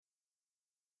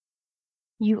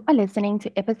You are listening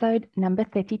to episode number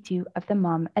 32 of the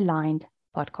Mom Aligned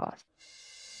podcast.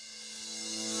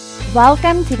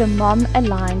 Welcome to the Mom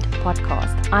Aligned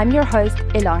podcast. I'm your host,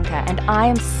 Ilanka, and I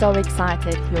am so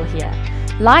excited you're here.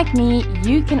 Like me,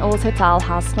 you can also tell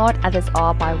how smart others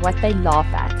are by what they laugh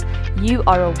at. You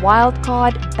are a wild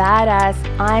card, badass.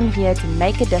 I'm here to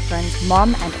make a difference,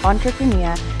 mom and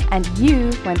entrepreneur, and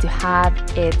you want to have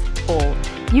it all.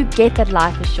 You get that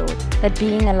life is short, that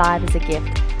being alive is a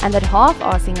gift, and that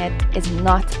half-assing it is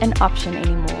not an option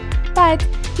anymore. But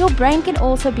your brain can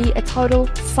also be a total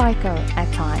psycho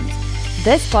at times.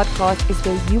 This podcast is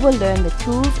where you will learn the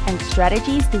tools and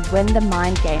strategies to win the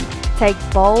mind game, take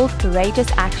bold, courageous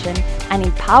action, and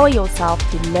empower yourself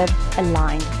to live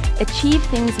aligned. Achieve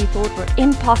things you thought were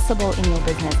impossible in your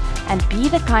business, and be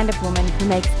the kind of woman who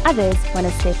makes others want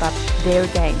to step up their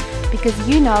game. Because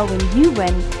you know when you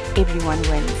win, everyone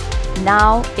wins.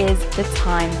 Now is the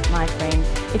time, my friend.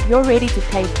 If you're ready to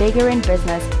play bigger in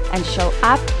business and show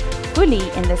up fully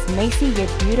in this messy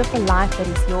yet beautiful life that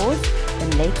is yours,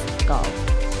 then let's go.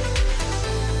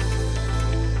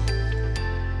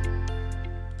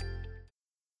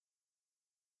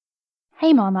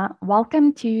 Hey mama,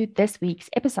 welcome to this week's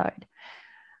episode.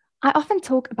 I often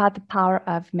talk about the power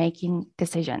of making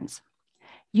decisions.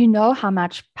 You know how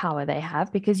much power they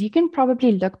have because you can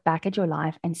probably look back at your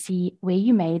life and see where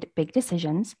you made big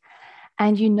decisions.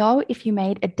 And you know if you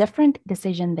made a different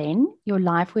decision then, your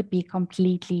life would be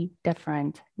completely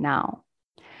different now.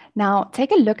 Now,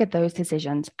 take a look at those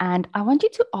decisions, and I want you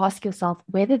to ask yourself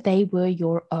whether they were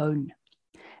your own,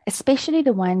 especially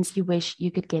the ones you wish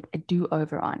you could get a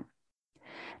do-over on.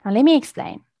 Now, let me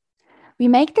explain. We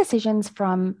make decisions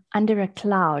from under a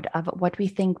cloud of what we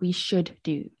think we should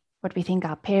do, what we think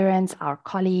our parents, our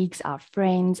colleagues, our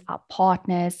friends, our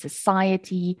partners,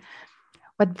 society,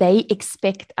 what they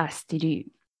expect us to do.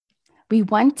 We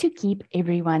want to keep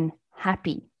everyone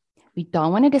happy. We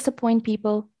don't want to disappoint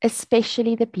people,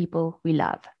 especially the people we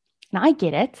love. Now, I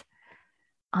get it.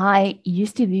 I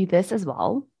used to do this as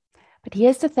well. But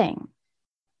here's the thing.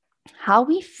 How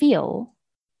we feel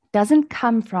doesn't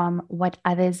come from what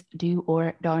others do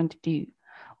or don't do,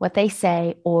 what they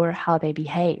say or how they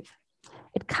behave.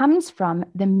 It comes from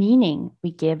the meaning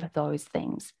we give those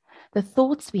things, the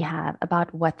thoughts we have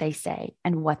about what they say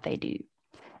and what they do.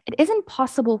 It isn't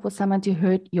possible for someone to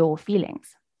hurt your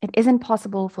feelings. It isn't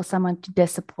possible for someone to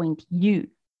disappoint you.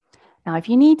 Now, if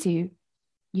you need to,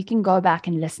 you can go back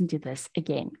and listen to this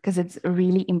again because it's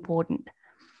really important.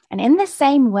 And in the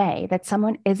same way that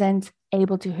someone isn't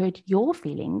able to hurt your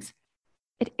feelings,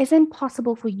 it isn't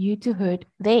possible for you to hurt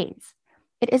theirs.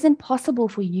 It isn't possible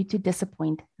for you to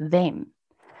disappoint them.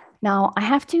 Now, I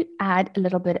have to add a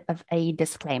little bit of a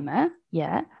disclaimer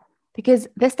here, because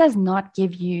this does not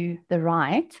give you the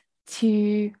right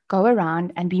to go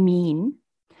around and be mean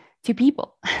to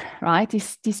people, right?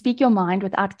 To speak your mind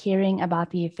without caring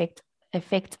about the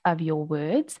effect of your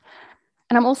words.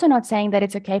 And I'm also not saying that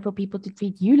it's okay for people to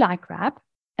treat you like crap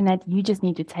and that you just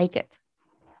need to take it.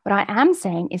 What I am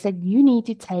saying is that you need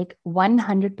to take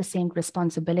 100%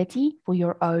 responsibility for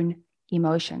your own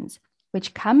emotions,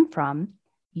 which come from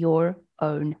your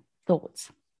own thoughts.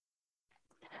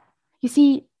 You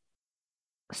see,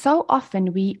 so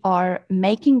often we are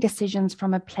making decisions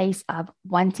from a place of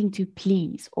wanting to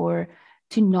please or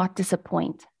to not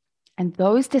disappoint. And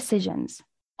those decisions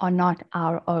are not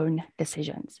our own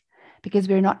decisions because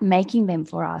we're not making them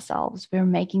for ourselves. We're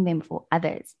making them for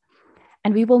others.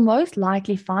 And we will most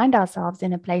likely find ourselves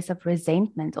in a place of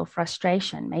resentment or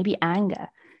frustration, maybe anger,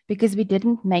 because we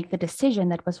didn't make the decision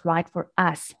that was right for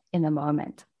us in the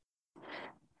moment.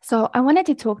 So I wanted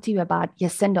to talk to you about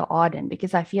Jacinda Ardern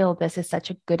because I feel this is such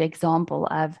a good example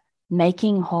of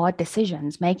making hard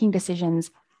decisions, making decisions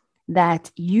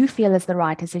that you feel is the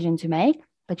right decision to make,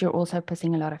 but you're also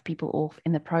pissing a lot of people off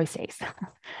in the process.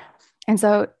 And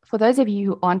so for those of you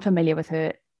who aren't familiar with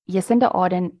her, Jacinda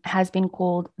Ardern has been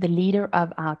called the leader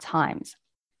of our times.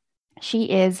 She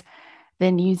is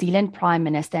the New Zealand Prime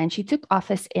Minister, and she took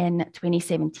office in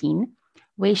 2017,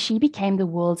 where she became the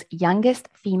world's youngest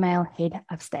female head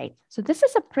of state. So this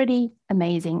is a pretty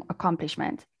amazing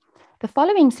accomplishment. The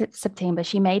following September,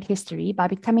 she made history by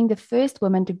becoming the first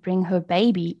woman to bring her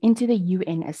baby into the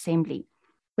UN Assembly,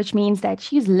 which means that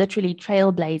she's literally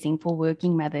trailblazing for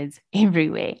working mothers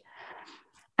everywhere.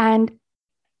 And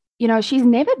you know, she's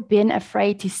never been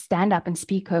afraid to stand up and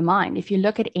speak her mind. If you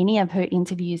look at any of her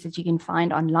interviews that you can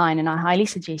find online, and I highly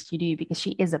suggest you do because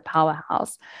she is a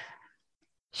powerhouse,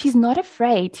 she's not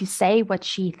afraid to say what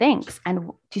she thinks and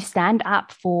to stand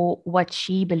up for what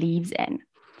she believes in.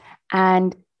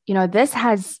 And, you know, this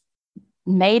has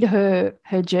made her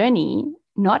journey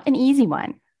not an easy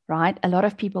one, right? A lot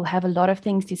of people have a lot of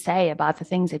things to say about the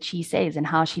things that she says and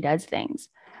how she does things.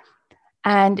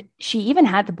 And she even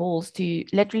had the balls to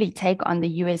literally take on the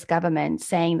US government,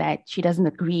 saying that she doesn't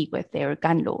agree with their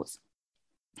gun laws.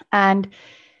 And,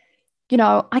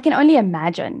 I can only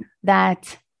imagine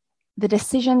that the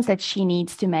decisions that she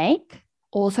needs to make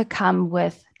also come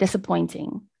with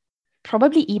disappointing,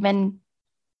 probably even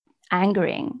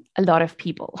angering a lot of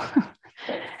people.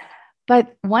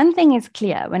 But one thing is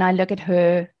clear when I look at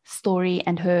her story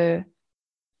and her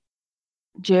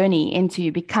journey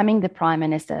into becoming the Prime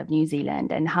Minister of New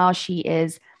Zealand, and how she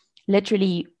is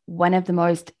literally one of the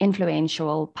most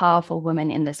influential, powerful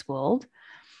women in this world,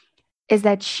 is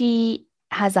that she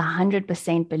has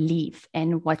 100% belief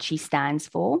in what she stands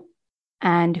for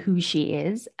and who she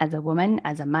is as a woman,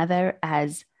 as a mother,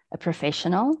 as a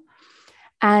professional.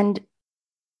 And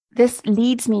this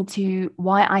leads me to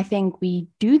why I think we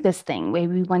do this thing where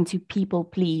we want to people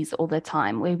please all the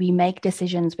time, where we make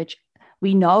decisions which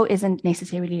we know isn't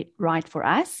necessarily right for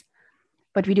us,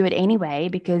 but we do it anyway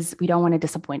because we don't want to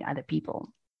disappoint other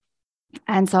people.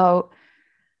 And so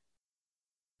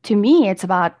to me, it's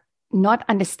about not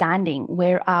understanding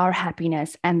where our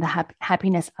happiness and the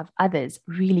happiness of others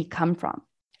really come from.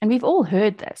 And we've all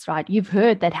heard this, right? You've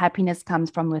heard that happiness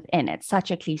comes from within. It's such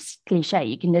a cliche.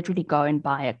 You can literally go and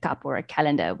buy a cup or a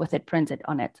calendar with it printed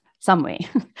on it somewhere.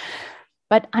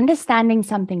 But understanding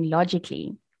something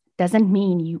logically doesn't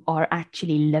mean you are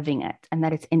actually living it and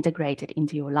that it's integrated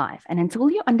into your life. And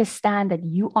until you understand that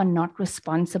you are not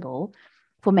responsible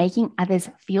for making others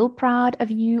feel proud of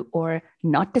you or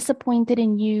not disappointed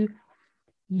in you,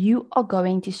 you are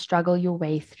going to struggle your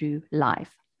way through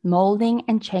life, molding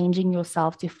and changing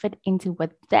yourself to fit into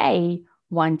what they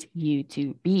want you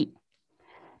to be.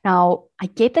 Now, I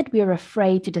get that we're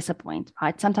afraid to disappoint,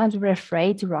 right? Sometimes we're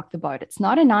afraid to rock the boat. It's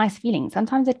not a nice feeling.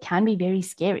 Sometimes it can be very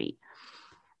scary.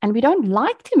 And we don't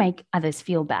like to make others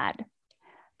feel bad,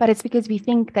 but it's because we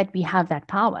think that we have that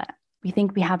power. We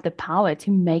think we have the power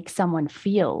to make someone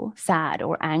feel sad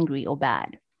or angry or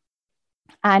bad.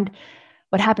 And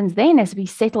what happens then is we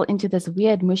settle into this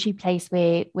weird, mushy place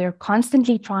where we're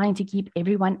constantly trying to keep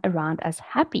everyone around us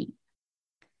happy.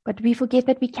 But we forget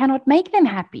that we cannot make them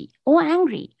happy or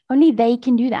angry. Only they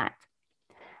can do that.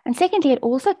 And secondly, it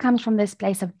also comes from this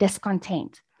place of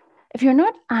discontent. If you're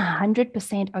not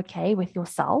 100% okay with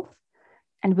yourself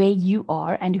and where you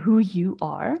are and who you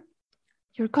are,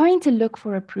 you're going to look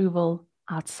for approval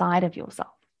outside of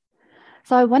yourself.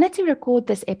 So I wanted to record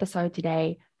this episode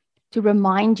today to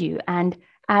remind you, and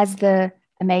as the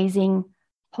amazing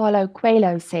Paulo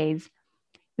Coelho says,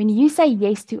 when you say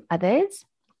yes to others,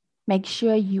 make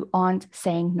sure you aren't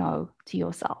saying no to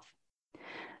yourself.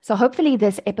 So hopefully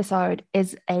this episode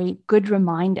is a good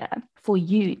reminder for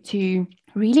you to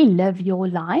really live your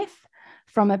life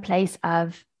from a place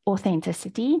of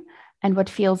authenticity and what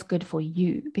feels good for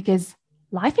you, because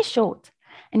life is short.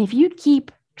 And if you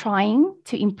keep trying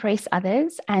to impress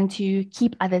others and to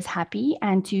keep others happy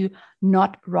and to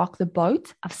not rock the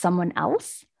boat of someone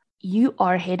else, you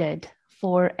are headed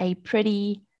for a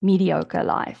pretty mediocre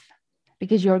life,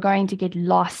 because you're going to get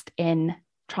lost in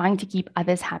trying to keep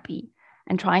others happy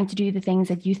and trying to do the things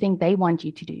that you think they want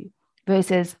you to do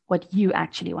versus what you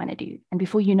actually want to do. And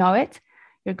before you know it,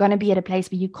 you're going to be at a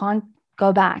place where you can't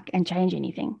go back and change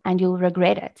anything, and you'll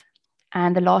regret it.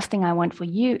 And the last thing I want for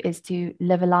you is to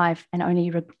live a life and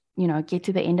only, get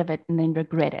to the end of it and then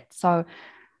regret it. So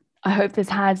I hope this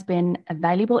has been a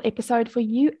valuable episode for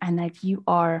you and that you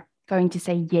are going to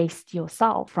say yes to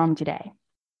yourself from today.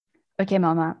 Okay,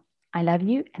 Mama, I love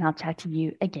you, and I'll chat to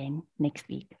you again next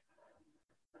week.